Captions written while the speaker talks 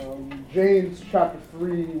James chapter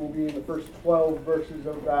 3 will be in the first 12 verses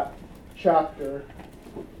of that chapter.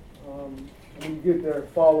 When you get there,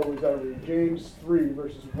 follow as I read. James 3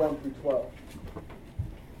 verses 1 through 12.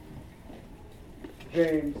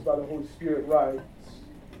 James, by the Holy Spirit, writes,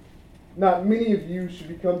 "Not many of you should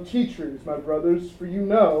become teachers, my brothers, for you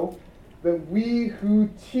know that we who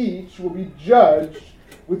teach will be judged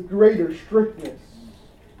with greater strictness.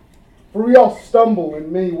 For we all stumble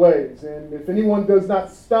in many ways, and if anyone does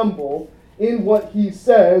not stumble in what he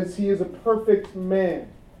says, he is a perfect man,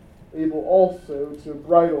 able also to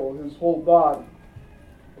bridle his whole body.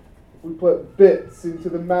 We put bits into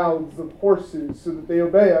the mouths of horses so that they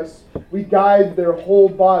obey us. We guide their whole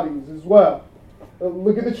bodies as well.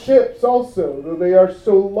 Look at the ships also, though they are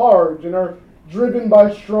so large and are driven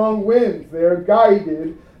by strong winds. They are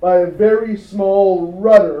guided by a very small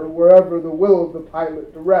rudder wherever the will of the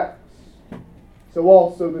pilot directs. So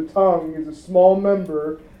also the tongue is a small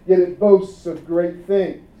member, yet it boasts of great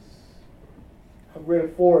things. How great a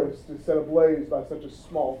forest is set ablaze by such a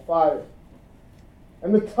small fire.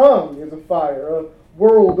 And the tongue is a fire, a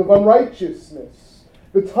world of unrighteousness.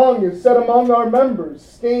 The tongue is set among our members,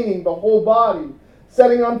 staining the whole body,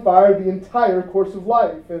 setting on fire the entire course of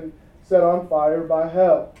life, and set on fire by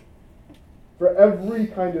hell. For every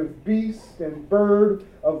kind of beast and bird,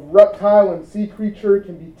 of reptile and sea creature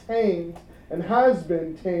can be tamed and has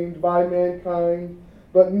been tamed by mankind,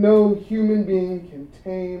 but no human being can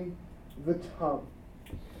tame the tongue.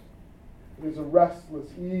 It is a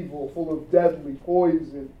restless evil full of deadly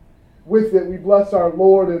poison. With it we bless our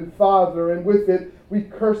Lord and Father, and with it we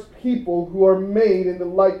curse people who are made in the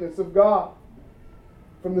likeness of God.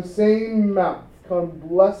 From the same mouth come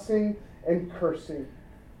blessing and cursing.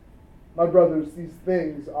 My brothers, these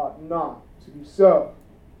things ought not to be so.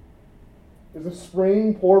 Does a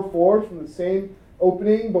spring pour forth from the same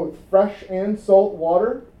opening both fresh and salt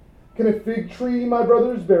water? Can a fig tree, my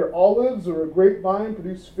brothers, bear olives, or a grapevine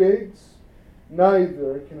produce figs?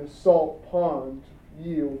 Neither can a salt pond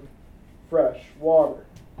yield fresh water."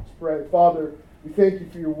 Let's pray. Father, we thank you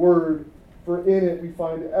for your word, for in it we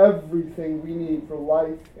find everything we need for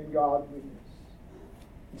life and godliness.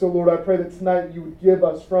 And so, Lord, I pray that tonight you would give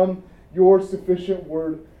us from your sufficient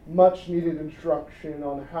word much needed instruction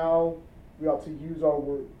on how we ought to use our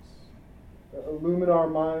words. Illumine our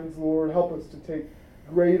minds, Lord. Help us to take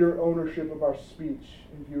greater ownership of our speech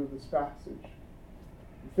in view of this passage.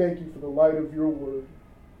 We thank you for the light of your word.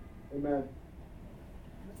 Amen.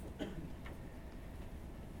 I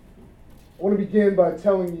want to begin by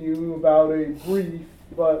telling you about a brief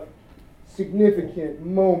but significant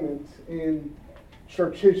moment in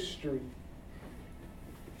church history.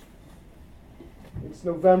 It's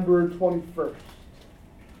November 21st,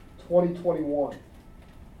 2021.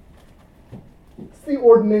 It's the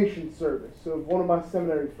ordination service of one of my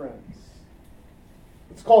seminary friends.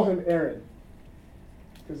 Let's call him Aaron,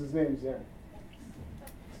 because his name's Aaron.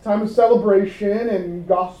 It's a time of celebration and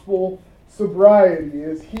gospel sobriety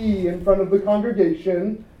as he, in front of the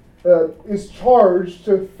congregation, is charged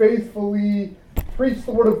to faithfully preach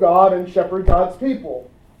the word of God and shepherd God's people.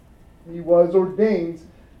 He was ordained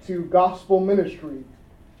to gospel ministry.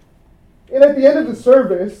 And at the end of the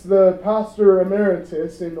service, the pastor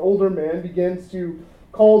emeritus, an older man, begins to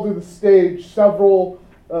call to the stage several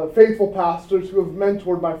faithful pastors who have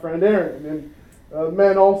mentored my friend Aaron, and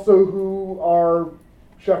men also who are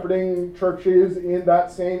shepherding churches in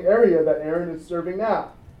that same area that Aaron is serving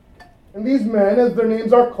now. And these men, as their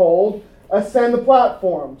names are called, ascend the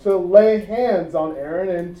platform to lay hands on Aaron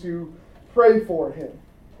and to pray for him.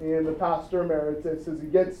 And the pastor emeritus, as he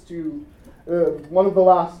gets to one of the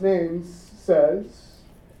last names, says,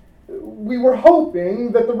 "We were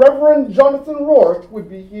hoping that the Reverend Jonathan Rourke would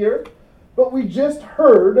be here, but we just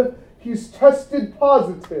heard he's tested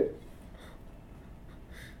positive."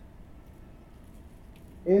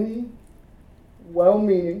 Any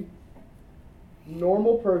well-meaning,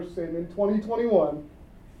 normal person in 2021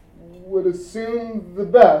 would assume the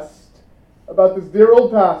best about this dear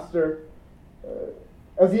old pastor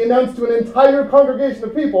as he announced to an entire congregation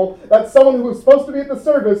of people that someone who was supposed to be at the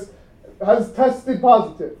service has tested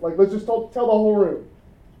positive. Like, let's just tell the whole room.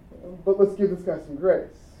 But let's give this guy some grace.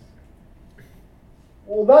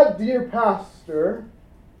 Well, that dear pastor,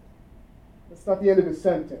 that's not the end of his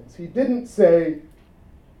sentence. He didn't say,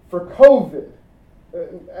 "for COVID."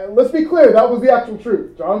 Let's be clear, that was the actual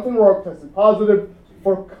truth. Jonathan Rourke tested positive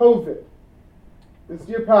for COVID. This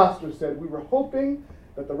dear pastor said, "We were hoping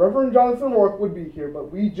that the Reverend Jonathan Rourke would be here,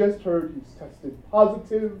 but we just heard he's tested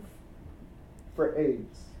positive for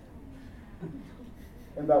AIDS."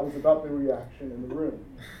 And that was about the reaction in the room.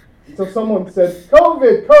 Until someone said,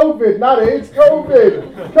 COVID, not AIDS,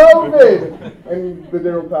 COVID. And the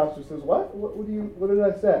Daryl pastor says, what? What did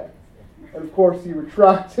I say? And of course he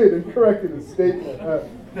retracted and corrected his statement.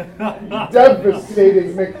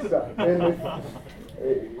 Devastating mix-up. And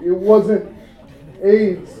it wasn't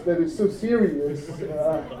AIDS that is so serious.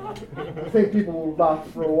 I think people will laugh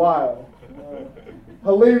for a while.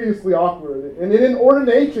 Hilariously awkward. And in an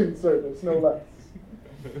ordination service, no less.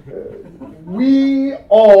 We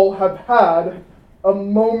all have had a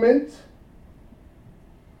moment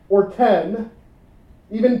or 10,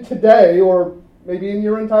 even today, or maybe in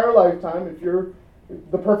your entire lifetime, if you're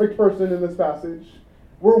the perfect person in this passage,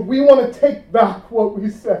 where we want to take back what we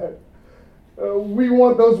said. We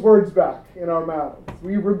want those words back in our mouths.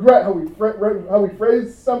 We regret how we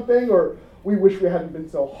phrased something, or we wish we hadn't been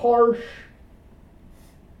so harsh.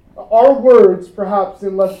 Our words, perhaps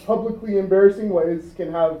in less publicly embarrassing ways,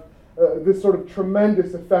 can have this sort of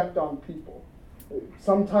tremendous effect on people.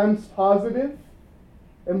 Sometimes positive,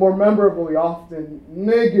 and more memorably often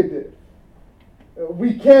negative.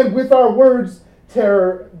 We can, with our words,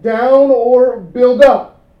 tear down or build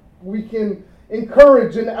up. We can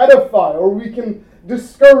encourage and edify, or we can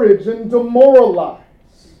discourage and demoralize.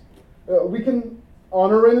 We can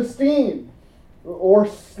honor and esteem, or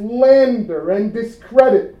slander and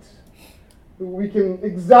discredit. We can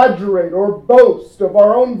exaggerate or boast of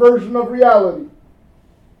our own version of reality.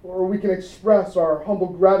 Or we can express our humble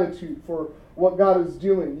gratitude for what God is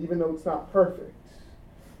doing, even though it's not perfect.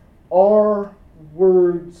 Our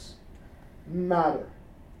words matter.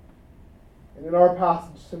 And in our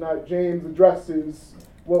passage tonight, James addresses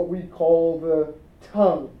what we call the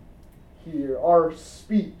tongue here, our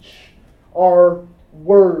speech, our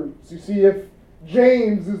words. You see, if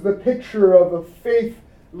James is the picture of a faith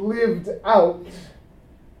lived out,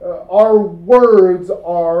 our words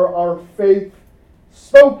are our faith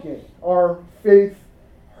spoken, our faith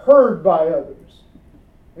heard by others.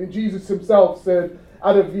 And Jesus himself said,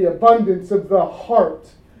 out of the abundance of the heart,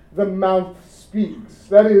 the mouth speaks.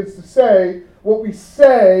 That is to say, what we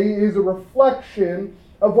say is a reflection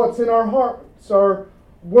of what's in our hearts. Our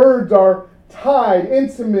words are tied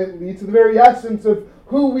intimately to the very essence of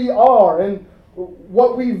who we are and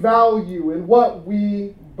what we value and what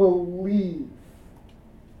we believe.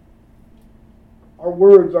 Our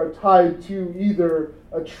words are tied to either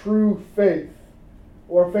a true faith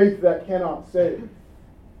or a faith that cannot save.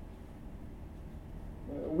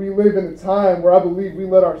 We live in a time where I believe we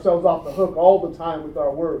let ourselves off the hook all the time with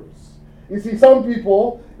our words. You see, some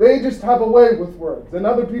people, they just have a way with words, and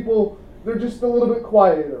other people, they're just a little bit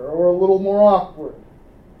quieter or a little more awkward.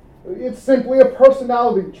 It's simply a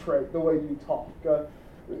personality trait, the way you talk.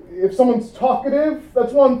 If someone's talkative,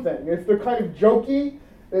 that's one thing. If they're kind of jokey,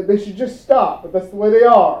 they should just stop, but that's the way they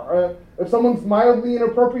are. If someone's mildly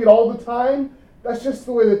inappropriate all the time, that's just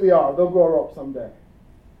the way that they are. They'll grow up someday.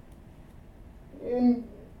 And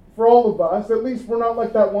for all of us, at least we're not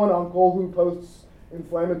like that one uncle who posts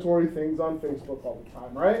inflammatory things on Facebook all the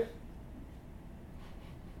time, right?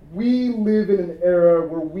 We live in an era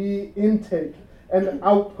where we intake and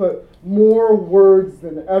output more words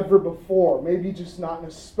than ever before, maybe just not in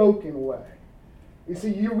a spoken way. You see,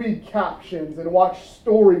 you read captions and watch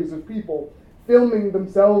stories of people filming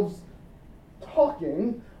themselves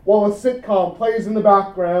talking while a sitcom plays in the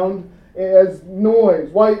background as noise,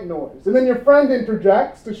 white noise. And then your friend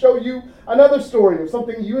interjects to show you another story of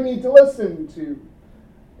something you need to listen to.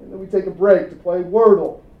 And then we take a break to play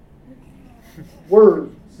Wordle.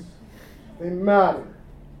 Words, they matter.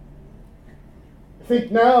 I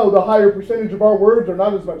think now the higher percentage of our words are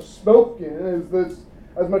not as much spoken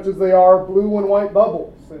as much as they are blue and white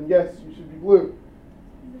bubbles. And yes, you should be blue.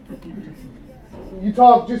 You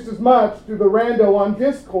talk just as much to the rando on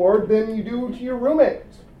Discord than you do to your roommate,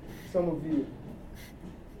 some of you.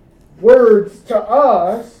 Words to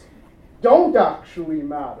us don't actually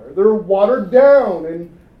matter. They're watered down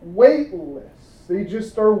and weightless. They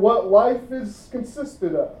just are what life is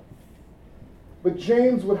consisted of. But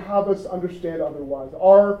James would have us understand otherwise.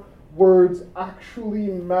 Our words actually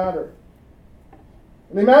matter.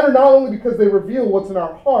 And they matter not only because they reveal what's in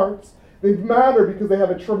our hearts, they matter because they have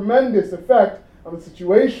a tremendous effect on the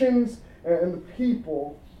situations and the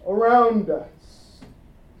people around us.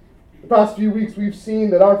 The past few weeks we've seen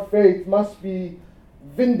that our faith must be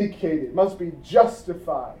vindicated, must be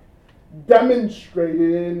justified,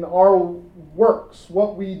 demonstrated in our works,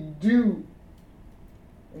 what we do.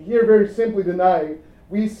 And here very simply tonight,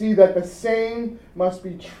 we see that the same must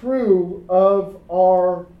be true of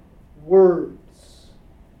our words.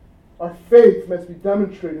 Our faith must be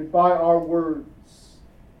demonstrated by our words.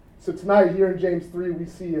 So tonight here in James 3, we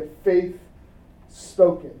see a faith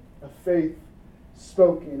spoken. a faith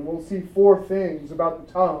spoken. We'll see 4 things about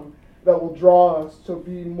the tongue that will draw us to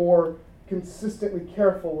be more consistently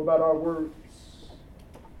careful about our words.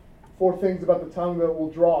 4 things about the tongue that will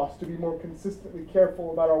draw us to be more consistently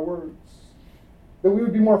careful about our words. That we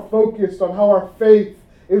would be more focused on how our faith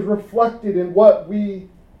is reflected in what we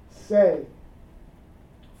say.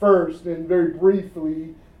 First, and very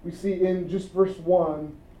briefly, we see in just verse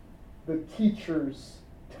 1, the teacher's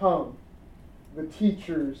tongue. The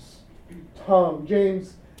teacher's tongue.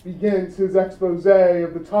 James begins his expose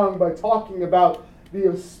of the tongue by talking about the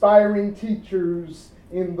aspiring teachers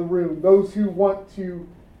in the room, those who want to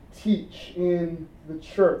teach in the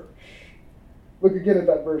church. Look again at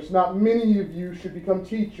that verse. Not many of you should become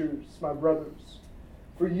teachers, my brothers,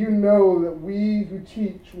 for you know that we who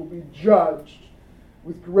teach will be judged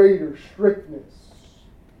with greater strictness.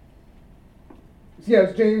 See,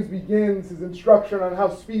 as James begins his instruction on how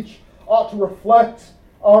speech ought to reflect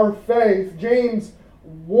our faith, James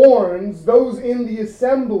warns those in the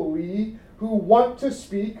assembly who want to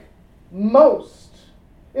speak most.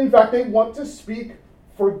 In fact, they want to speak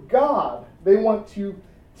for God. They want to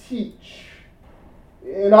teach.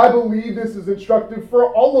 And I believe this is instructive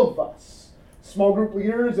for all of us, small group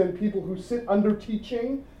leaders and people who sit under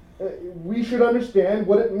teaching. We should understand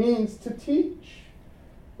what it means to teach.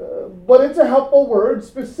 But it's a helpful word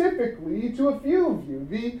specifically to a few of you,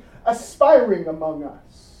 the aspiring among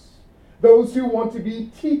us, those who want to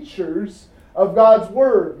be teachers of God's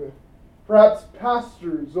Word, perhaps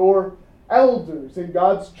pastors or elders in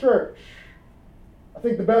God's church. I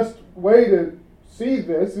think the best way to see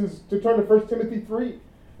this is to turn to 1 Timothy 3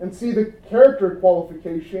 and see the character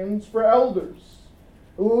qualifications for elders.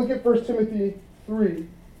 We'll look at 1 Timothy 3.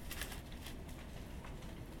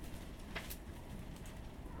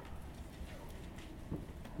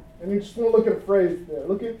 And you just want to look at a phrase there.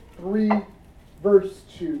 Look at 3, verse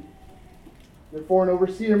 2. Therefore, an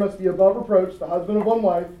overseer must be above reproach, the husband of one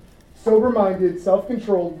wife, sober-minded,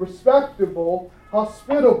 self-controlled, respectable,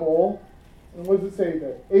 hospitable, and what does it say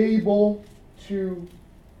there? Able to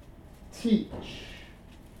teach.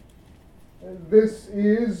 And this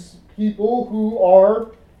is people who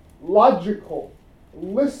are logical,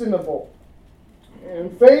 listenable,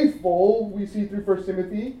 and faithful, we see through 1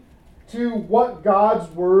 Timothy, to what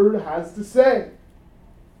God's Word has to say.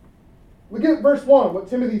 Look at verse 1,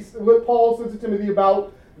 what Paul says to Timothy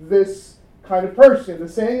about this kind of person. The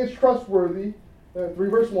saying is trustworthy, 3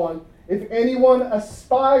 verse 1. If anyone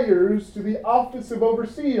aspires to the office of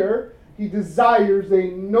overseer, he desires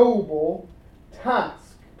a noble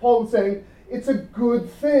task. Paul is saying it's a good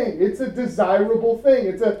thing. It's a desirable thing.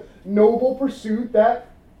 It's a noble pursuit that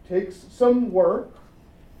takes some work.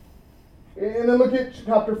 And then look at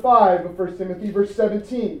chapter 5 of 1 Timothy, verse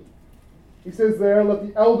 17. He says there, let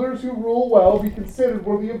the elders who rule well be considered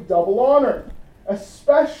worthy of double honor,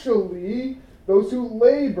 especially those who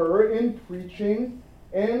labor in preaching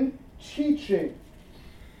and teaching.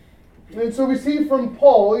 And so we see from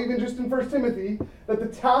Paul, even just in 1 Timothy, that the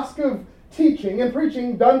task of teaching and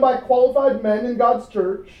preaching done by qualified men in God's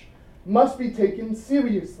church must be taken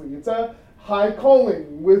seriously. It's a high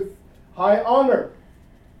calling with high honor.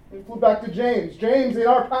 And flip back to James. James, in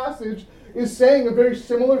our passage, is saying a very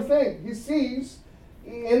similar thing. He sees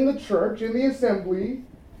in the church, in the assembly,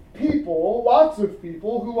 people, lots of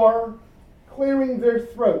people, who are clearing their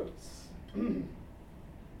throats and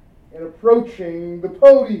approaching the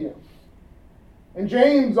podium. And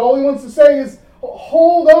James, all he wants to say is,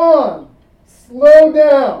 hold on, slow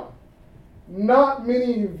down. Not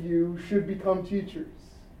many of you should become teachers.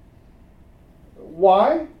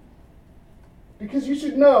 Why? Because you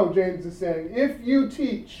should know, James is saying, if you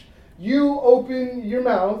teach, you open your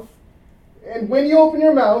mouth, and when you open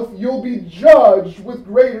your mouth, you'll be judged with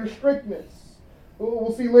greater strictness.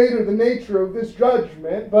 We'll see later the nature of this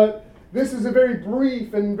judgment, but this is a very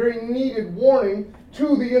brief and very needed warning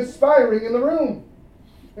to the aspiring in the room.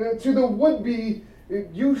 To the would-be,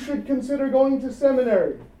 you should consider going to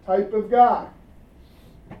seminary type of guy.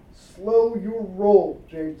 Slow your roll,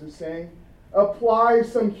 James is saying. Apply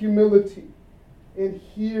some humility and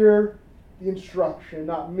hear the instruction.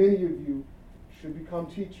 Not many of you should become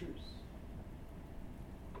teachers.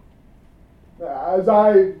 As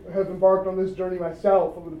I have embarked on this journey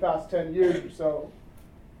myself over the past 10 years or so,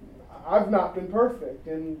 I've not been perfect,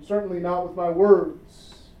 and certainly not with my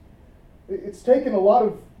words. It's taken a lot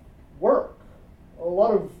of work, a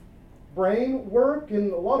lot of brain work,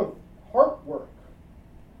 and a lot of heart work.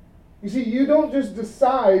 You see, you don't just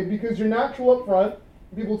decide because you're natural up front,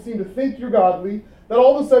 people seem to think you're godly, that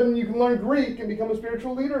all of a sudden you can learn Greek and become a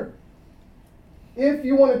spiritual leader. If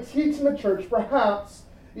you want to teach in the church, perhaps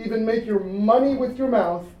even make your money with your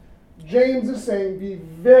mouth, James is saying be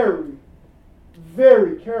very,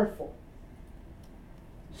 very careful.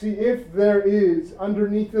 See, if there is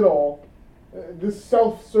underneath it all this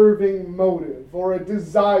self-serving motive or a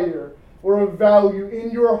desire or a value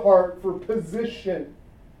in your heart for position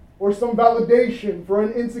or some validation for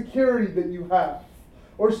an insecurity that you have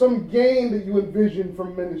or some gain that you envision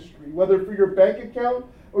from ministry, whether for your bank account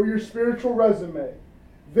or your spiritual resume,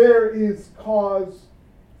 there is cause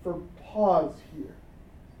for pause here.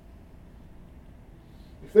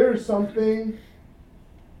 If there is something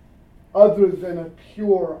other than a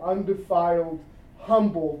pure, undefiled,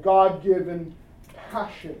 humble, God-given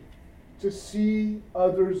passion to see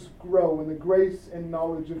others grow in the grace and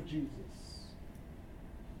knowledge of Jesus,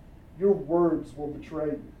 your words will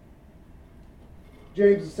betray you.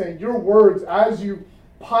 James is saying your words, as you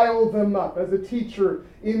pile them up as a teacher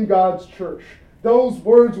in God's church, those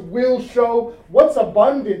words will show what's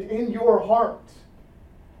abundant in your heart.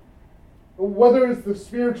 Whether it's the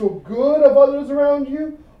spiritual good of others around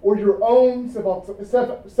you or your own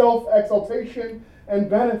self-exaltation and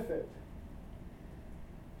benefit.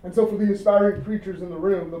 And so for the aspiring preachers in the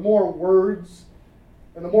room, the more words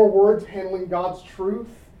handling God's truth,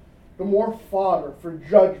 the more fodder for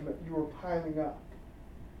judgment you are piling up.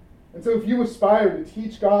 And so if you aspire to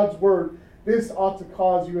teach God's word, this ought to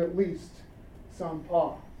cause you at least some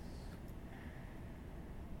pause.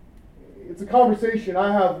 It's a conversation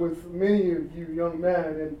I have with many of you young men,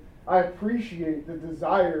 and I appreciate the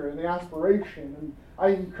desire and the aspiration, and I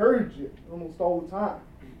encourage it almost all the time.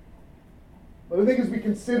 But I think as we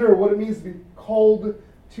consider what it means to be called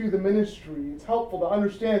to the ministry, it's helpful to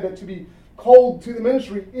understand that to be called to the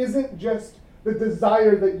ministry isn't just the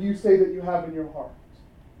desire that you say that you have in your heart.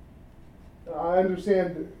 I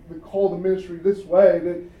understand the call to ministry this way,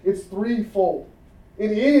 that it's threefold.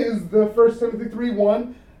 It is the 1 Timothy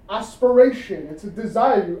 3:1 aspiration. It's a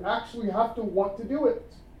desire. You actually have to want to do it.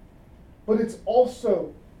 But it's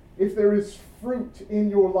also if there is fruit in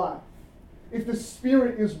your life, if the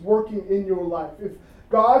Spirit is working in your life, if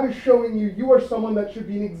God is showing you you are someone that should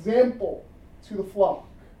be an example to the flock.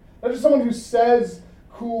 Not just someone who says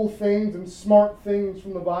cool things and smart things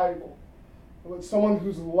from the Bible, but someone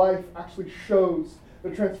whose life actually shows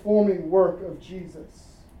the transforming work of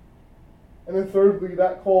Jesus. And then thirdly,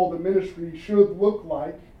 that call to ministry should look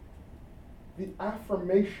like the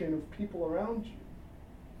affirmation of people around you.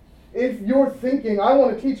 If you're thinking, I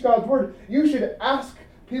want to teach God's word, you should ask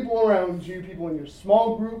people around you, people in your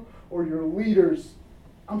small group or your leaders,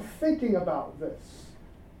 I'm thinking about this.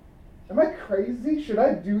 Am I crazy? Should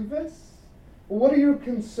I do this? What are your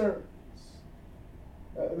concerns?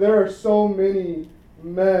 There are so many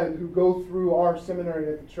men who go through our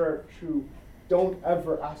seminary at the church who don't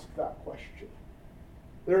ever ask that question.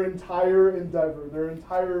 Their entire endeavor, their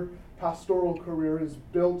entire pastoral career is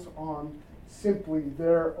built on simply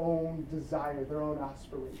their own desire, their own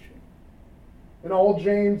aspiration. And all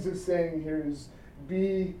James is saying here is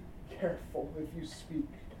be careful if you speak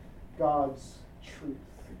God's truth.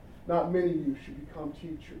 Not many of you should become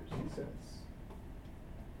teachers, he says.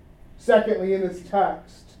 Secondly, in this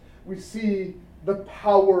text, we see the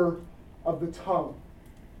power of the tongue.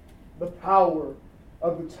 The power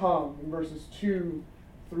of the tongue in verses 2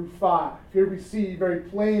 through 5. Here we see very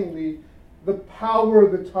plainly the power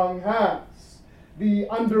the tongue has. The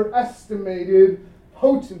underestimated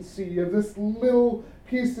potency of this little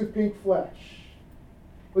piece of pink flesh.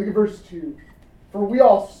 Look at verse 2. For we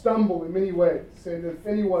all stumble in many ways, and if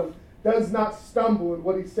anyone does not stumble in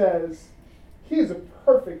what he says, he is a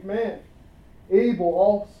perfect man, able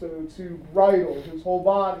also to bridle his whole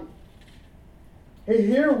body. Hey,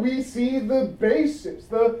 here we see the basis,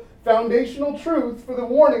 the foundational truth for the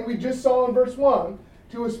warning we just saw in verse 1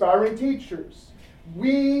 to aspiring teachers.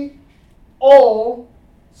 We all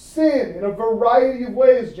sin in a variety of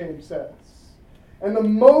ways, James says. And the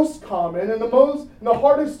most common and the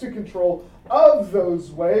hardest to control of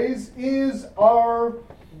those ways is our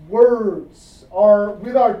words,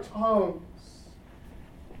 with our tongues.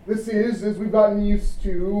 This is, as we've gotten used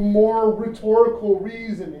to, more rhetorical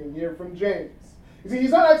reasoning here from James. You see,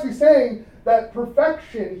 he's not actually saying that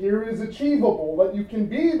perfection here is achievable, that you can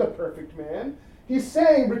be the perfect man. He's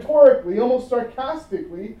saying rhetorically, almost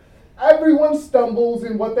sarcastically, everyone stumbles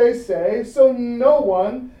in what they say, so no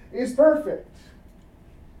one is perfect.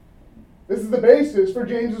 This is the basis for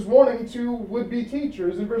James's warning to would-be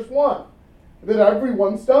teachers in verse 1, that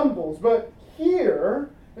everyone stumbles. But here,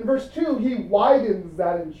 in verse 2, he widens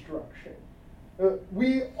that instruction.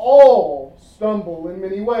 We all stumble in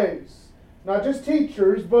many ways. Not just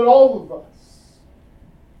teachers, but all of us.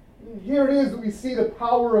 Here it is that we see the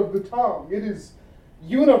power of the tongue. It is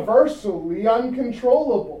universally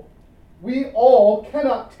uncontrollable. we all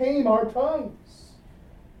cannot tame our tongues.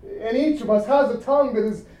 And each of us has a tongue that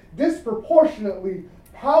is disproportionately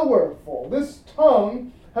powerful. This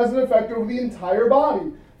tongue has an effect over the entire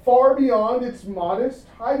body, far beyond its modest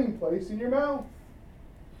hiding place in your mouth.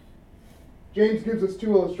 James gives us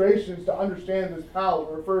two illustrations to understand this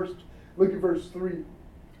power. First, look at verse 3.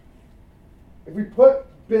 If we put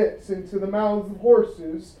bits into the mouths of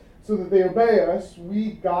horses so that they obey us,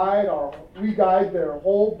 we guide their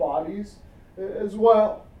whole bodies as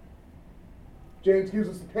well. James gives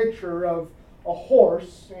us a picture of a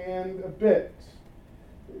horse and a bit.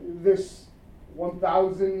 This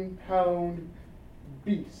 1,000-pound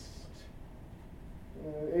beast,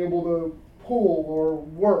 able to pull or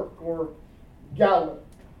work or gallop,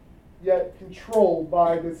 yet controlled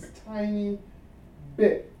by this tiny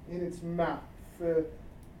bit in its mouth, a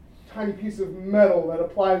tiny piece of metal that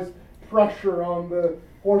applies pressure on the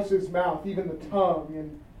horse's mouth, even the tongue,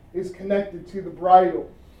 and is connected to the bridle,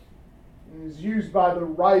 and is used by the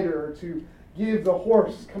rider to give the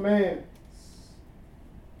horse commands.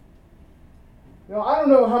 Now, I don't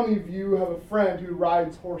know how many of you have a friend who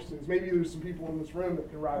rides horses. Maybe there's some people in this room that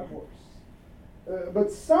can ride a horse.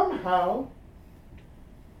 But somehow,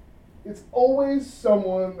 it's always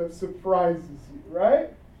someone that surprises you, right?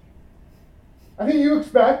 I think you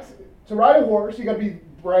expect to ride a horse, you got to be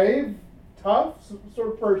brave, tough sort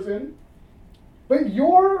of person. But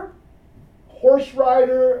your horse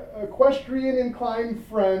rider, equestrian inclined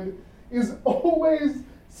friend is always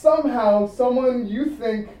somehow someone you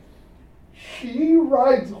think, she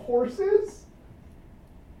rides horses?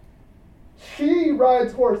 She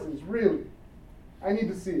rides horses, really? I need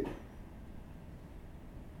to see it.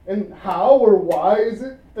 And how or why is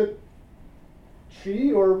it that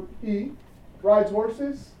she or he rides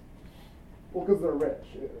horses? Well, because they're rich,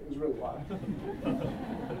 is really why.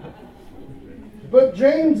 But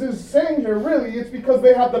James is saying here, really, it's because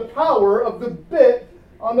they have the power of the bit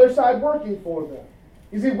on their side working for them.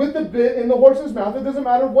 You see, with the bit in the horse's mouth, it doesn't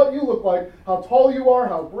matter what you look like, how tall you are,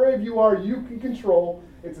 how brave you are, you can control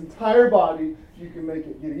its entire body. You can make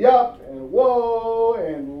it giddy up and whoa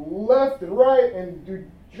and left and right and do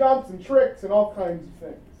jumps and tricks and all kinds of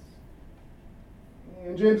things.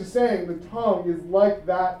 And James is saying the tongue is like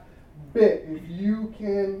that bit. If you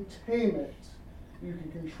can tame it, you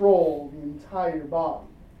can control the entire body.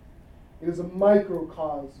 It is a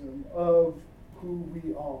microcosm of who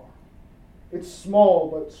we are. It's small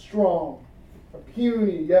but strong,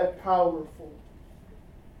 puny yet powerful.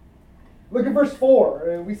 Look at verse 4,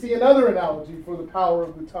 and we see another analogy for the power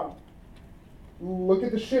of the tongue. Look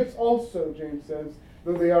at the ships also, James says.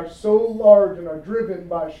 Though they are so large and are driven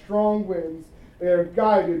by strong winds, they are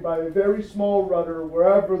guided by a very small rudder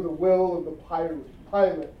wherever the will of the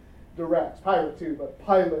pilot directs. Pilot too, but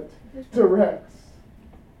pilot directs.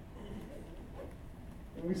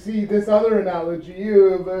 And we see this other analogy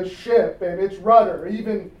of a ship and its rudder.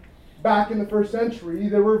 Even back in the first century,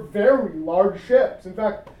 there were very large ships. In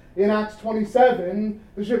fact, in Acts 27,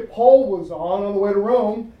 the ship Paul was on the way to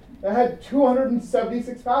Rome, that had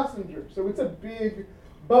 276 passengers. So it's a big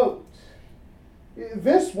boat.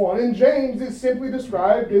 This one in James is simply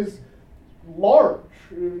described as large.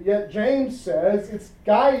 Yet James says it's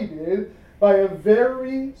guided by a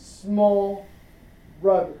very small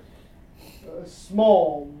rudder. A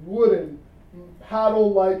small wooden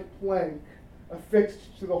paddle-like plank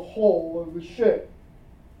affixed to the hull of the ship.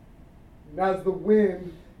 And as the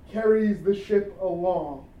wind carries the ship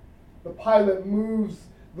along, the pilot moves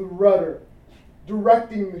the rudder,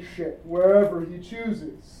 directing the ship wherever he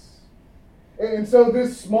chooses. And so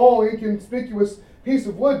this small, inconspicuous piece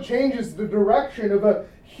of wood changes the direction of a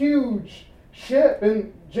huge ship.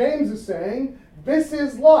 And James is saying, this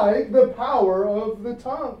is like the power of the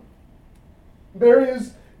tongue. There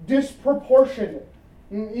is disproportionate,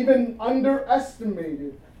 even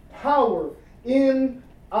underestimated power in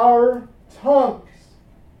our tongues.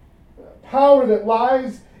 Power that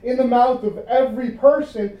lies in the mouth of every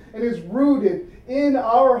person and is rooted in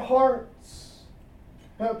our hearts.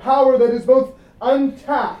 Power that is both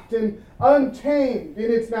untapped and untamed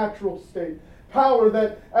in its natural state. Power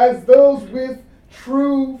that, as those with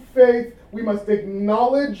true faith, we must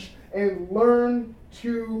acknowledge and learn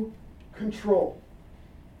to control.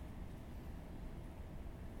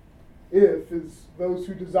 If, as those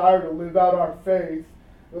who desire to live out our faith,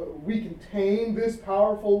 we can tame this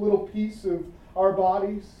powerful little piece of our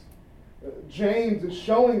bodies, James is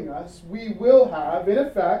showing us we will have, in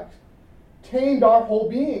effect, tamed our whole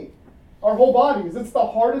being, our whole bodies. It's the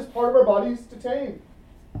hardest part of our bodies to tame.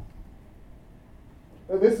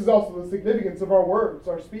 This is also the significance of our words,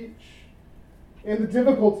 our speech, and the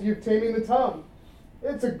difficulty of taming the tongue.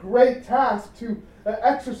 It's a great task to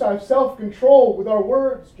exercise self-control with our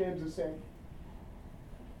words, James is saying.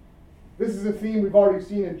 This is a theme we've already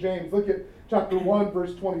seen in James. Look at chapter 1,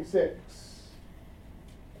 verse 26.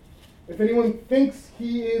 If anyone thinks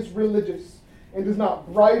he is religious and does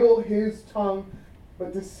not bridle his tongue,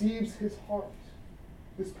 but deceives his heart,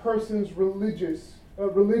 this person's religion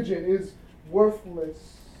is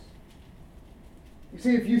worthless. You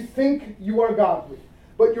see, if you think you are godly,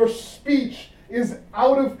 but your speech is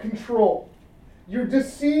out of control, you're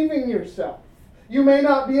deceiving yourself. You may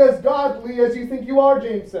not be as godly as you think you are,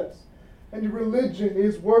 James says, and your religion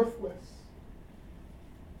is worthless.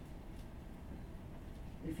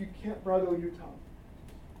 If you can't bridle your tongue,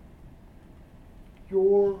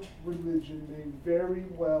 your religion may very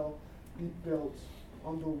well be built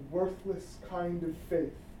on the worthless kind of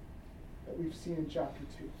faith that we've seen in chapter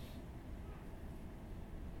 2.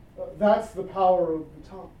 That's the power of the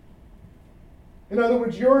tongue. In other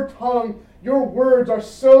words, your tongue, your words are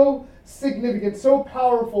so significant, so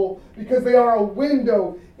powerful, because they are a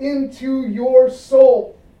window into your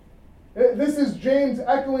soul. This is James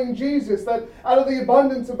echoing Jesus, that out of the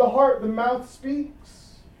abundance of the heart, the mouth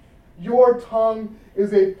speaks. Your tongue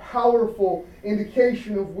is a powerful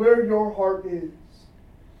indication of where your heart is.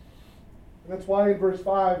 And that's why in verse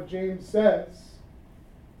 5, James says,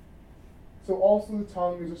 so also the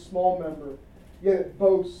tongue is a small member, yet it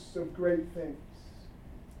boasts of great things.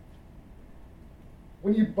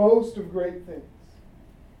 When you boast of great things,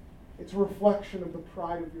 it's a reflection of the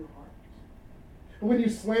pride of your heart. And when you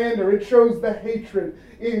slander, it shows the hatred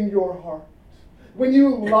in your heart. When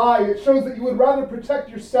you lie, it shows that you would rather protect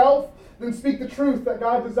yourself than speak the truth that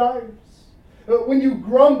God desires. When you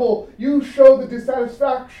grumble, you show the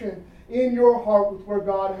dissatisfaction in your heart with where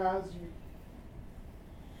God has you.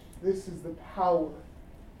 This is the power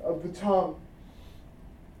of the tongue.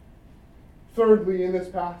 Thirdly, in this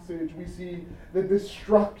passage, we see the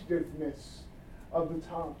destructiveness of the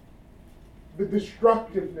tongue. The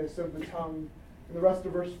destructiveness of the tongue in the rest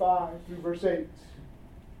of verse 5 through verse 8.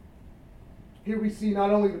 Here we see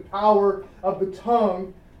not only the power of the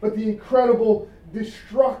tongue, but the incredible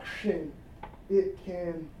destruction it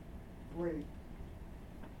can bring.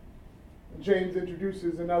 James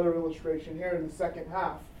introduces another illustration here in the second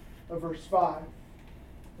half of verse 5.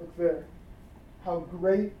 Look there. How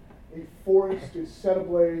great a forest is set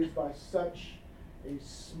ablaze by such a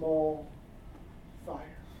small fire.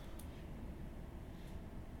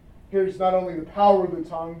 Here's not only the power of the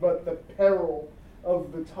tongue, but the peril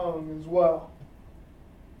of the tongue as well.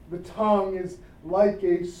 The tongue is like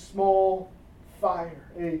a small fire,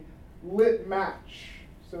 a lit match,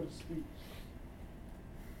 so to speak.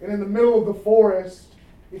 And in the middle of the forest,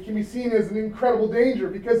 it can be seen as an incredible danger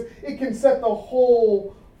because it can set the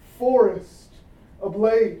whole forest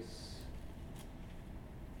ablaze.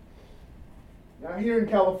 Now here in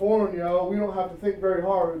California, we don't have to think very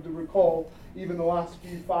hard to recall even the last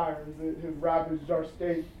few fires that have ravaged our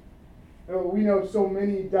state. We know so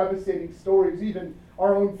many devastating stories, even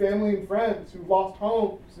our own family and friends who've lost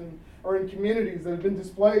homes and are in communities that have been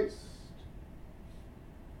displaced.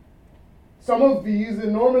 Some of these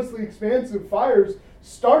enormously expansive fires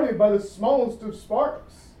started by the smallest of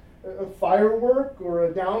sparks, a firework or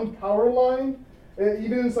a downed power line,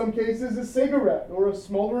 even in some cases a cigarette or a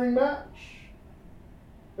smoldering match.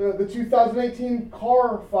 The 2018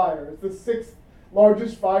 car fire is the sixth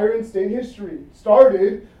largest fire in state history.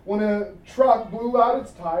 Started when a truck blew out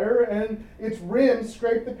its tire and its rim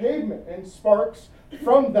scraped the pavement, and sparks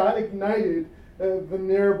from that ignited the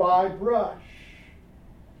nearby brush.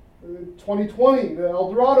 2020, the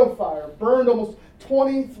El Dorado fire burned almost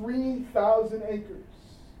 23,000 acres.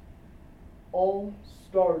 All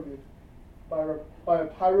started by a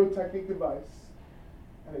pyrotechnic device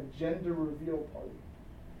at a gender reveal party.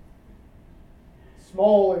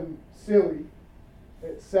 Small and silly,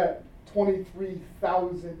 it set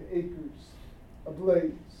 23,000 acres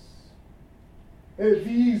ablaze.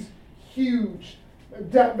 These huge,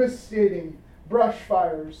 devastating brush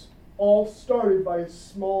fires all started by a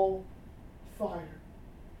small fire,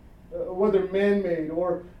 whether man-made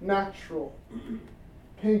or natural,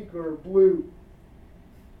 pink or blue.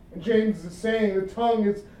 And James is saying the tongue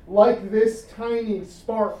is like this tiny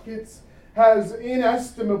spark. It has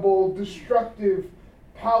inestimable destructive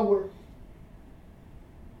power.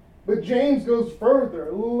 But James goes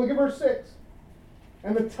further. Look at verse 6.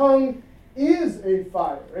 And the tongue is a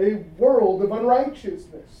fire, a world of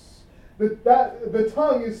unrighteousness. The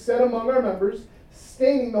tongue is set among our members,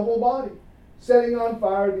 staining the whole body, setting on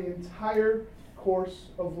fire the entire course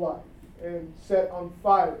of life, and set on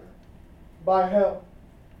fire by hell.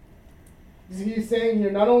 He's saying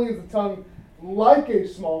here, not only is the tongue like a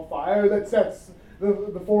small fire that sets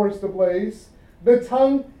the forest ablaze. The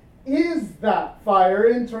tongue is that fire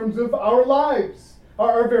in terms of our lives,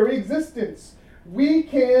 our very existence. We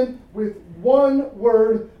can, with one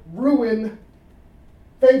word, ruin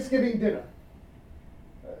Thanksgiving dinner.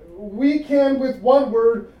 We can, with one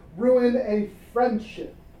word, ruin a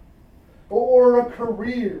friendship or a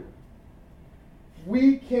career.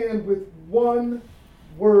 We can, with one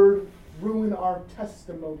word, ruin our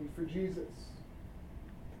testimony for Jesus.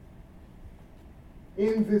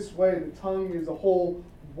 In this way, the tongue is a whole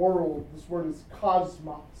world. This word is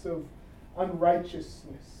cosmos, of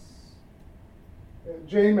unrighteousness.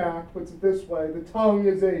 J. Mack puts it this way: the tongue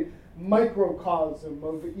is a microcosm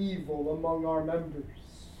of evil among our members.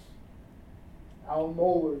 Al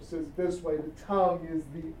Mohler says it this way: the tongue is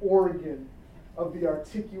the organ of the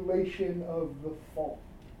articulation of the fault.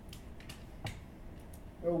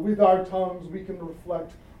 With our tongues, we can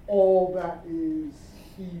reflect all that is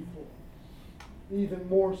evil, even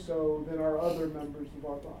more so than our other members of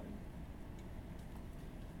our body.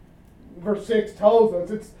 Verse 6 tells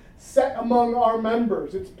us it's set among our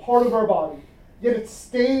members. It's part of our body, yet it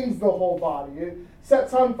stains the whole body. It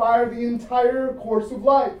sets on fire the entire course of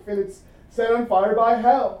life, and it's set on fire by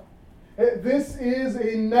hell. This is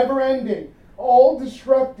a never-ending,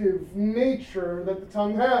 all-destructive nature that the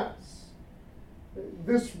tongue has.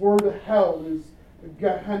 This word hell is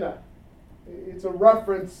Gehenna. It's a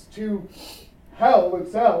reference to hell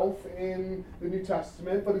itself in the New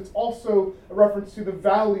Testament, but it's also a reference to the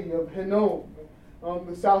valley of Hinnom. On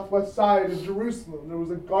the southwest side of Jerusalem, there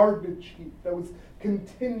was a garbage heap that was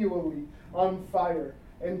continually on fire,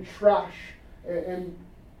 and trash and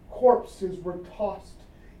corpses were tossed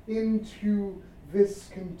into this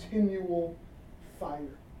continual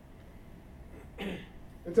fire.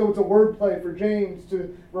 And so it's a wordplay for James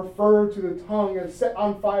to refer to the tongue as set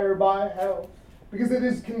on fire by hell, because it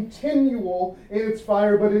is continual in its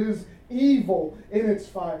fire, but it is evil in its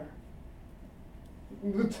fire.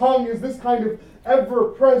 The tongue is this kind of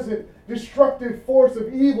ever-present destructive force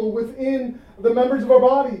of evil within the members of our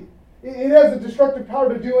body. It has a destructive power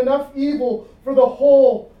to do enough evil for the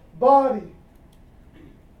whole body.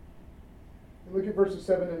 And look at verses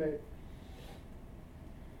 7 and 8.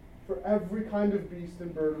 For every kind of beast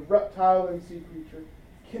and bird, reptile and sea creature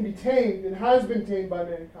can be tamed and has been tamed by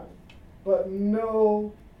mankind, but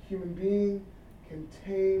no human being can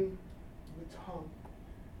tame the tongue.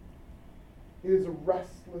 It is a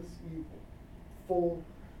restless evil, full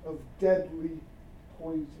of deadly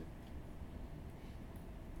poison.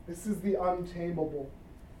 This is the untamable,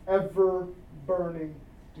 ever-burning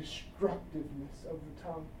destructiveness of the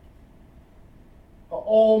tongue.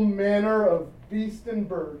 All manner of beast and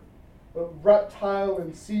bird, reptile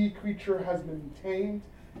and sea creature has been tamed,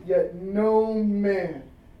 yet no man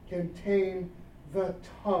can tame the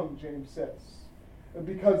tongue, James says,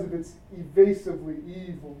 because of its evasively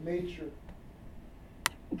evil nature.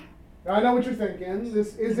 Now, I know what you're thinking.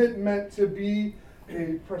 This isn't meant to be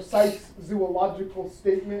a precise zoological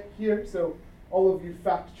statement here, so all of you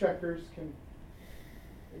fact checkers can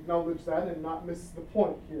acknowledge that and not miss the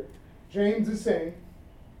point here. James is saying,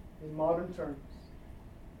 in modern terms,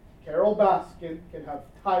 Carol Baskin can have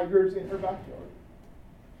tigers in her backyard,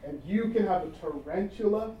 and you can have a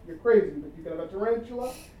tarantula. You're crazy, but you can have a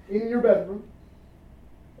tarantula in your bedroom,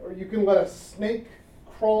 or you can let a snake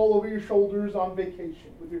crawl over your shoulders on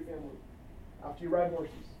vacation with your family after you ride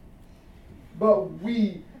horses. But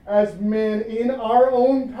we, as men in our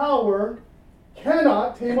own power,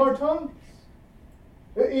 cannot tame our tongues.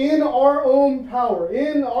 In our own power,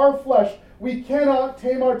 in our flesh, we cannot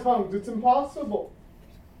tame our tongues. It's impossible.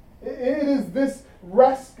 It is this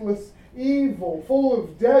restless evil, full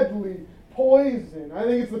of deadly poison. I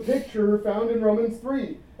think it's the picture found in Romans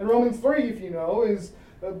 3. And Romans 3, if you know, is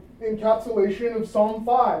an encapsulation of Psalm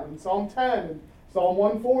 5 and Psalm 10 and Psalm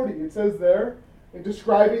 140. It says there, in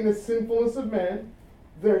describing the sinfulness of man,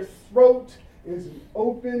 their throat is an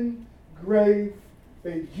open grave.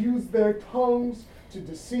 They use their tongues to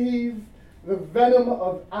deceive. The venom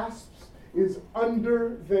of asps is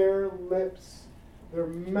under their lips. Their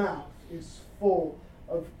mouth is full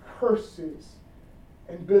of curses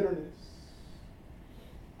and bitterness.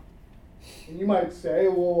 And you might say,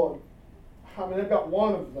 well, I've got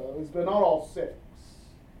one of those, but not all six.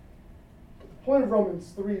 But the point of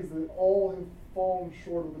Romans 3 is that all have fallen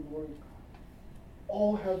short of the glory of God.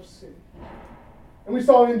 All have sinned. And we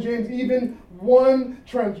saw in James, even one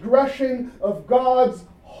transgression of God's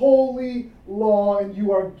holy law, and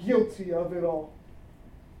you are guilty of it all.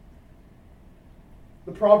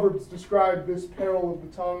 The Proverbs describe this peril of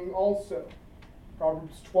the tongue also.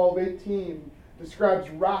 Proverbs 12:18 describes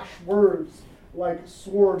rash words like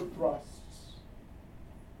sword thrusts.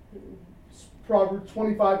 Proverbs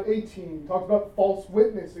 25:18 talks about false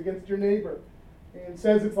witness against your neighbor. And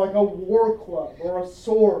says it's like a war club or a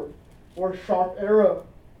sword or a sharp arrow.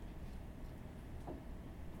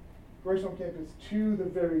 Grace on Campus, to the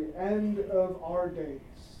very end of our days,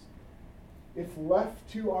 if left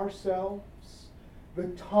to ourselves, the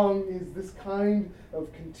tongue is this kind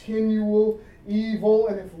of continual evil,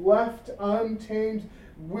 and if left untamed,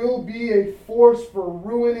 will be a force for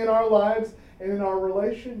ruin in our lives and in our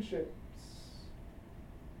relationships.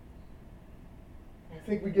 I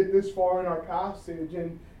think we get this far in our passage,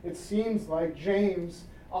 and it seems like James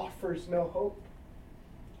offers no hope.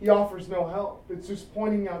 He offers no help. It's just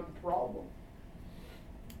pointing out the problem.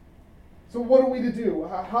 So what are we to do?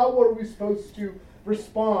 How are we supposed to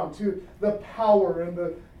respond to the power and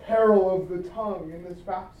the peril of the tongue in this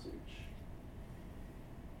passage?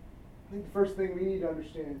 I think the first thing we need to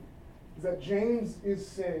understand is that James is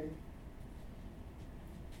saying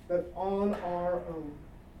that on our own,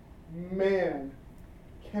 man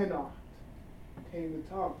cannot tame the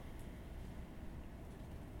tongue.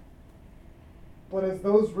 But as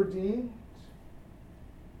those redeemed,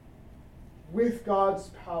 with God's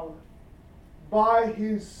power, by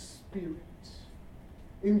His Spirit,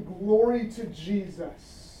 in glory to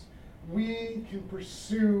Jesus, we can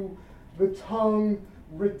pursue the tongue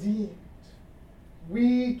redeemed.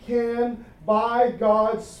 We can, by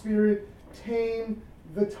God's Spirit, tame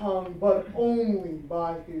the tongue, but only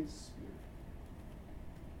by His Spirit.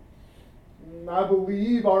 And I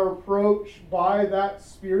believe our approach by that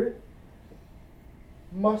Spirit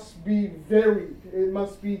must be varied. It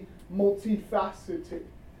must be multifaceted.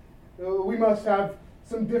 We must have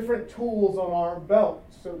some different tools on our belt,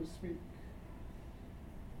 so to speak.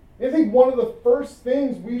 I think one of the first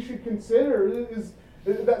things we should consider is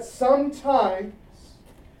that sometimes,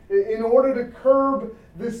 in order to curb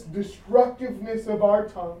this destructiveness of our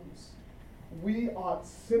tongues, we ought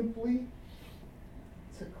simply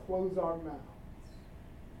to close our mouths.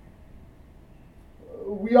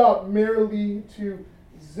 We ought merely to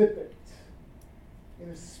zip it in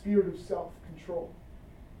a spirit of self-control.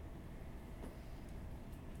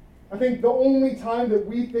 I think the only time that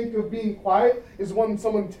we think of being quiet is when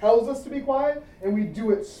someone tells us to be quiet and we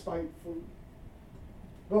do it spitefully.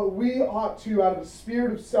 But we ought to, out of a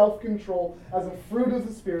spirit of self-control, as a fruit of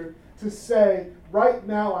the Spirit, to say, right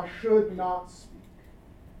now I should not speak.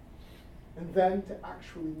 And then to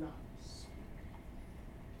actually not speak.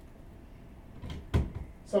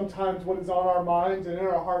 Sometimes what is on our minds and in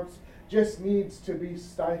our hearts just needs to be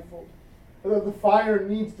stifled. The fire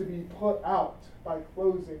needs to be put out by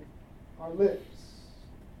closing our lips.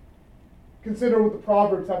 Consider what the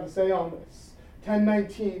Proverbs have to say on this.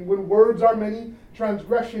 10:19, when words are many,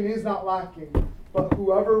 transgression is not lacking, but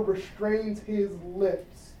whoever restrains his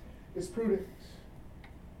lips is prudent.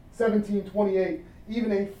 17:28,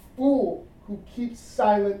 even a fool who keeps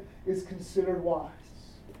silent is considered wise.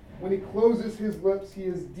 When he closes his lips, he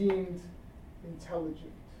is deemed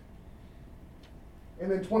intelligent.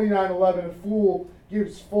 And then 29:11, a fool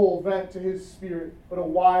gives full vent to his spirit, but a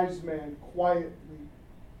wise man quietly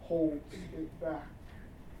holds it back.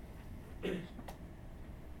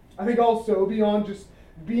 I think also, beyond just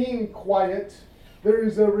being quiet, there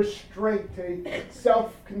is a restraint, a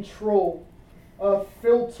self-control, a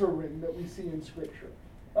filtering that we see in Scripture.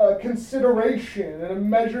 A consideration and a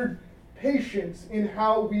measured patience in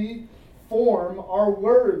how we form our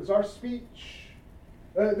words, our speech.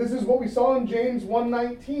 This is what we saw in James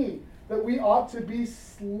 1:19, that we ought to be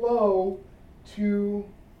slow to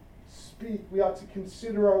speak. We ought to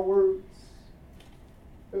consider our words.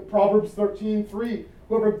 Proverbs 13:3,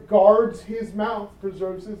 whoever guards his mouth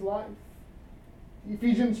preserves his life.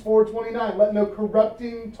 Ephesians 4:29, let no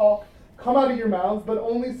corrupting talk come out of your mouths, but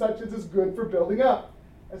only such as is good for building up,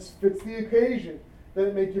 as fits the occasion, that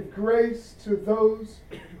it may give grace to those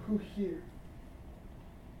who hear.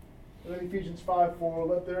 And then Ephesians 5:4,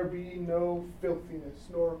 let there be no filthiness,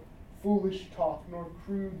 nor foolish talk, nor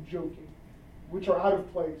crude joking, which are out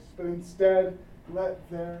of place, but instead let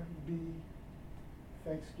there be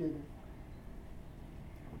thanksgiving.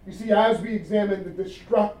 You see, as we examine the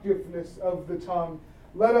destructiveness of the tongue,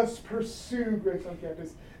 let us pursue, Grace on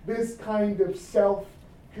Campus, this kind of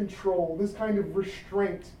self-control, this kind of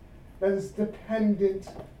restraint that is dependent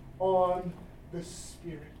on the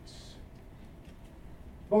Spirit,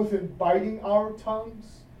 both in biting our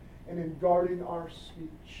tongues and in guarding our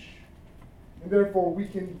speech. And therefore, we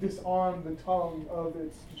can disarm the tongue of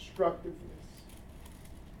its destructiveness.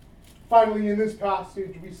 Finally, in this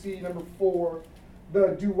passage, we see, number 4,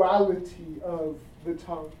 the duality of the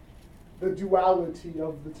tongue. the duality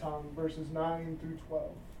of the tongue, verses 9 through 12.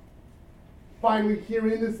 Finally, here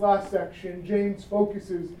in this last section, James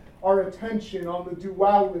focuses our attention on the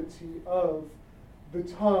duality of the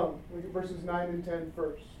tongue. Look at verses 9 and 10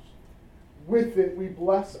 first. With it we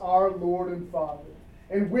bless our Lord and Father,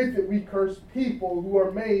 and with it we curse people who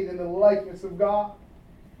are made in the likeness of God.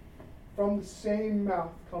 From the same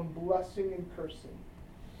mouth come blessing and cursing.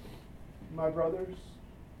 My brothers,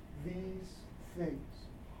 these things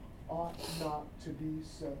ought not to be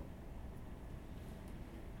so.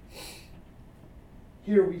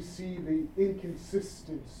 Here we see the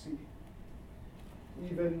inconsistency,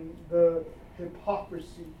 even the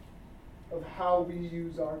hypocrisy of how we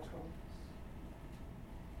use our tongues.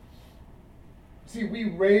 See, we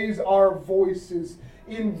raise our voices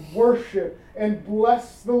in worship and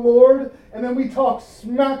bless the Lord, and then we talk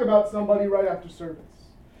smack about somebody right after service.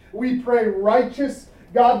 We pray righteous,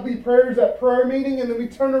 godly prayers at prayer meeting, and then we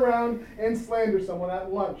turn around and slander someone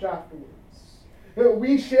at lunch afterwards.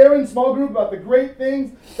 We share in small group about the great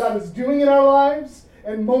things God is doing in our lives,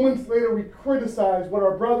 and moments later we criticize what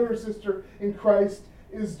our brother or sister in Christ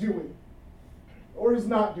is doing or is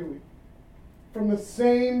not doing. From the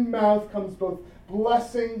same mouth comes both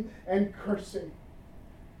blessing and cursing.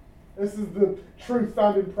 This is the truth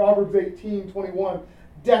found in Proverbs 18:21.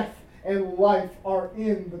 Death and life are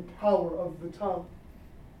in the power of the tongue.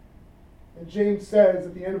 And James says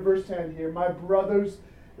at the end of verse 10 here, my brothers,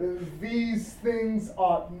 these things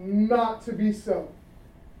ought not to be so.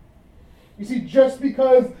 You see, just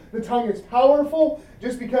because the tongue is powerful,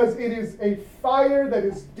 just because it is a fire that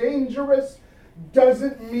is dangerous,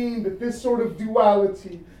 doesn't mean that this sort of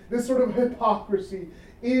duality, this sort of hypocrisy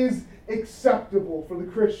is acceptable for the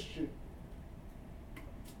Christian.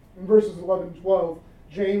 In verses 11 and 12,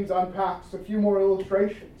 James unpacks a few more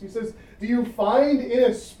illustrations. He says, do you find in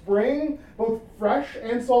a spring both fresh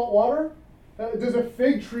and salt water? Does a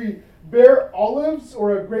fig tree bear olives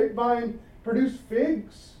or a grapevine produce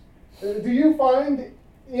figs? Do you find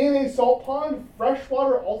in a salt pond fresh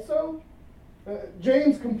water also?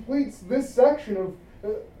 James completes this section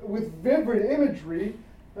with vivid imagery,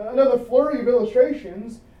 another flurry of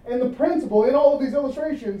illustrations, and the principle in all of these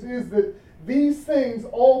illustrations is that these things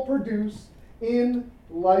all produce in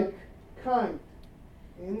like kind,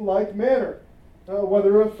 in like manner.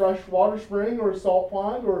 Whether a freshwater spring or a salt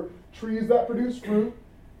pond or trees that produce fruit,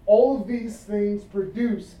 all of these things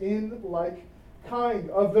produce in like kind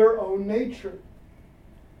of their own nature.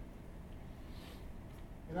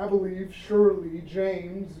 And I believe surely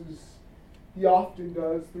James, as he often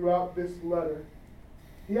does throughout this letter,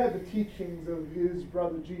 he had the teachings of his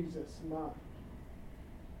brother Jesus in mind.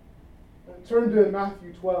 Turn to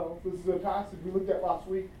Matthew 12. This is a passage we looked at last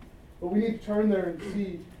week, but we need to turn there and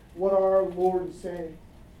see what our Lord is saying.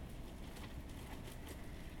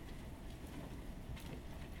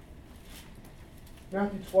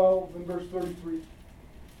 Matthew 12 and verse 33.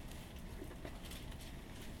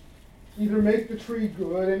 Either make the tree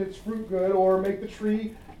good and its fruit good, or make the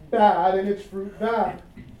tree bad and its fruit bad.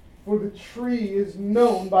 For the tree is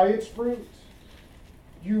known by its fruit.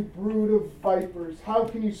 You brood of vipers, how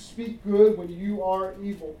can you speak good when you are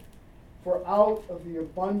evil? For out of the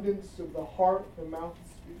abundance of the heart the mouth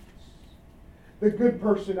speaks. The good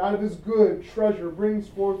person out of his good treasure brings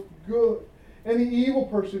forth good, and the evil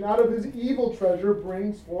person out of his evil treasure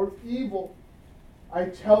brings forth evil. I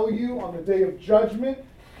tell you, on the day of judgment,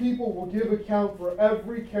 people will give account for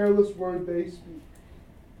every careless word they speak.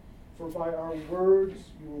 For by our words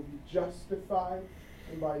you will be justified,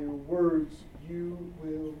 and by your words you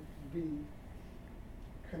will be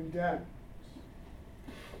condemned.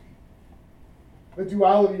 The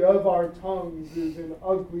duality of our tongues is an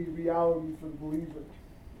ugly reality for the believer.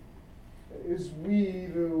 As we,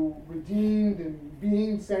 the redeemed and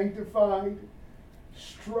being sanctified,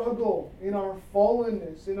 struggle in our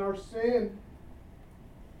fallenness, in our sin.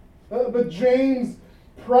 But James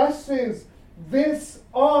presses, this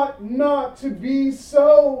ought not to be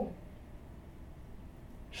so.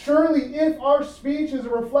 Surely if our speech is a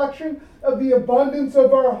reflection of the abundance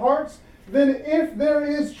of our hearts, then if there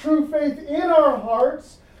is true faith in our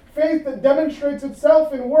hearts, faith that demonstrates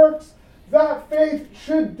itself in works, that faith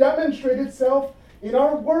should demonstrate itself in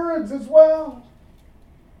our words as well.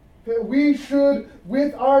 That we should,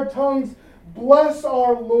 with our tongues, bless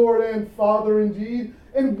our Lord and Father indeed,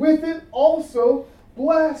 and with it also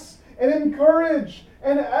bless and encourage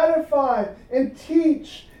and edify and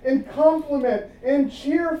teach and compliment and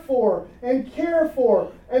cheer for and care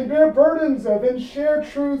for and bear burdens of and share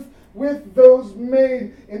truth with those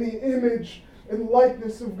made in the image and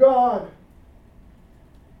likeness of God.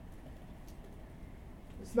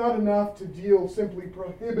 It's not enough to deal simply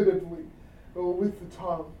prohibitively with the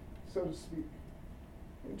tongue, so to speak.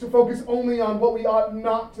 To focus only on what we ought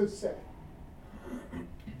not to say.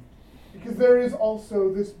 Because there is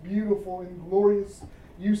also this beautiful and glorious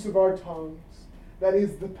use of our tongues that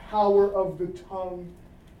is the power of the tongue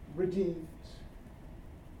redeemed.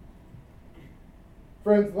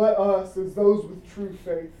 Friends, let us, as those with true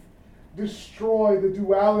faith, destroy the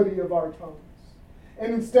duality of our tongues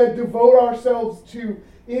and instead devote ourselves to,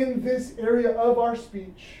 in this area of our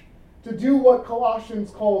speech, to do what Colossians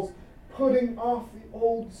calls putting off the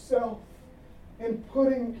old self and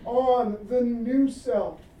putting on the new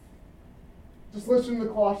self. Just listen to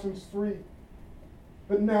Colossians 3.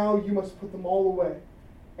 But now you must put them all away.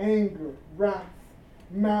 Anger, wrath,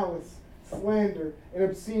 malice, slander, and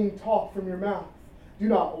obscene talk from your mouth. Do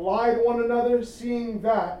not lie to one another, seeing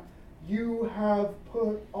that you have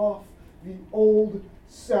put off the old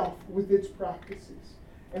self with its practices,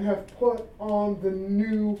 and have put on the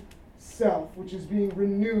new self, which is being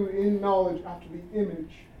renewed in knowledge after the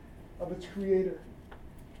image of its creator.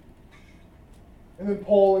 And then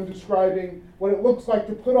Paul, in describing what it looks like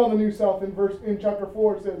to put on the new self in chapter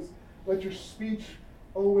 4, says, let your speech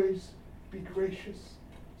always be gracious,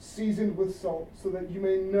 seasoned with salt, so that you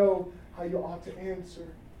may know how you ought to answer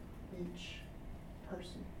each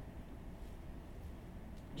person.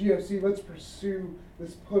 GFC, let's pursue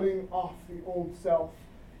this putting off the old self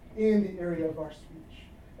in the area of our speech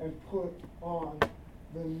and put on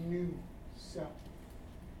the new self.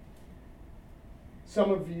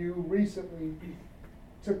 Some of you recently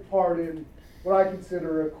took part in what I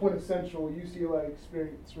consider a quintessential UCLA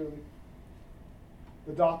experience, really.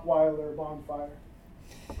 The Doc Weiler bonfire.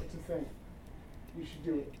 It's a thing. You should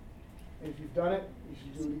do it. And if you've done it, you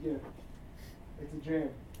should do it again. It's a jam.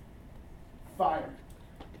 Fire.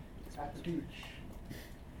 At the beach.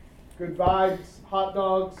 Good vibes, hot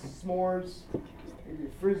dogs, s'mores, maybe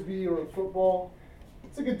a frisbee or a football.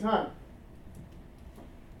 It's a good time.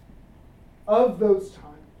 Of those times,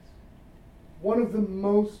 one of the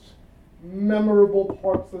most memorable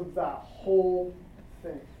parts of that whole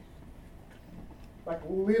thing, like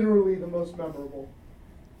literally the most memorable,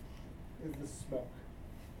 is the smoke.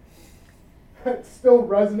 It still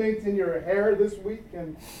resonates in your hair this week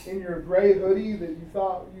and in your gray hoodie that you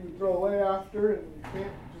thought you would throw away after and you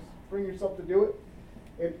can't just bring yourself to do it.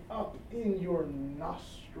 And up in your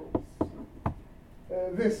nostrils,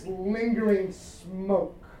 this lingering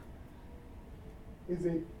smoke is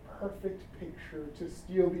a perfect picture, to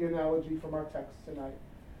steal the analogy from our text tonight,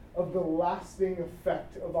 of the lasting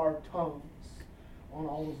effect of our tongues on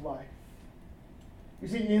all of life. You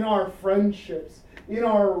see, in our friendships, in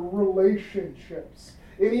our relationships,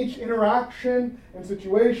 in each interaction and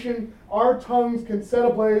situation, our tongues can set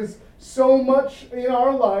ablaze so much in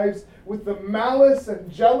our lives with the malice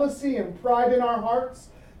and jealousy and pride in our hearts,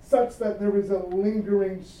 such that there is a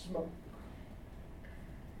lingering smoke.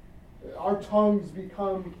 Our tongues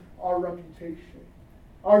become our reputation.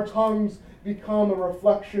 Our tongues become a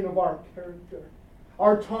reflection of our character.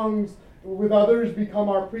 Our tongues with others become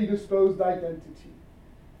our predisposed identity.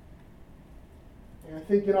 And I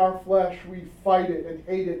think in our flesh we fight it and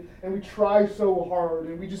hate it, and we try so hard,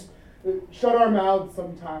 and we just shut our mouths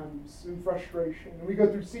sometimes in frustration. And we go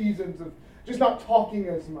through seasons of just not talking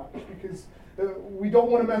as much because we don't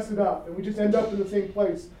want to mess it up, and we just end up in the same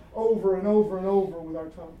place over and over and over with our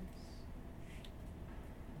tongues.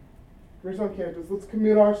 Grace on Campus, let's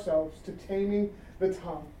commit ourselves to taming the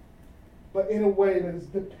tongue, but in a way that is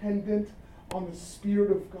dependent on the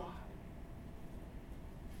Spirit of God.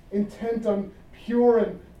 Intent on pure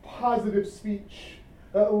and positive speech,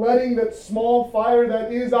 letting that small fire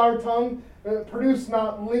that is our tongue produce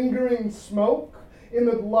not lingering smoke in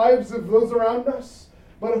the lives of those around us,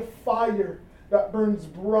 but a fire that burns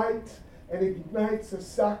bright and ignites a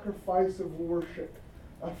sacrifice of worship,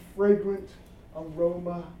 a fragrant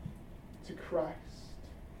aroma to Christ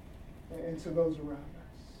and to those around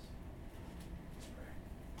us. Let's pray.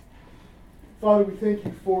 Father, we thank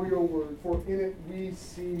you for your word, for in it we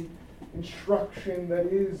see instruction that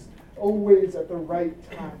is always at the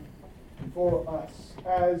right time for us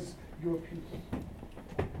as your people.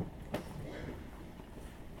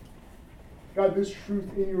 God, this truth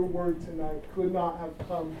in your word tonight could not have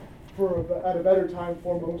come at a better time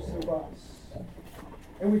for most of us.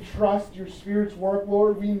 And we trust your Spirit's work,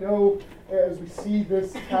 Lord. We know as we see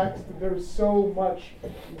this text that there's so much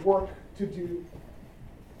work to do.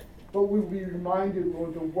 But we will be reminded,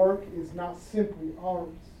 Lord, the work is not simply ours.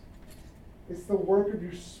 It's the work of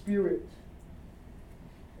your Spirit,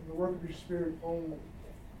 and the work of your Spirit only.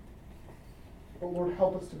 But Lord,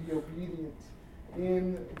 help us to be obedient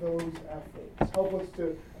in those efforts. Help us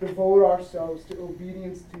to devote ourselves to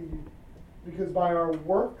obedience to you, because by our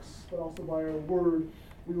works, but also by our word,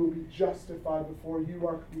 we will be justified before you,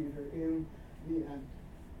 our Creator, in the end.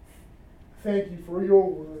 Thank you for your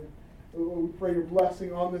word. Lord, we pray your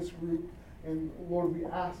blessing on this group. And Lord, we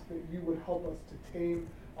ask that you would help us to tame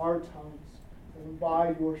our tongues and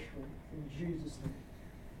by your strength. In Jesus' name,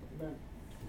 amen.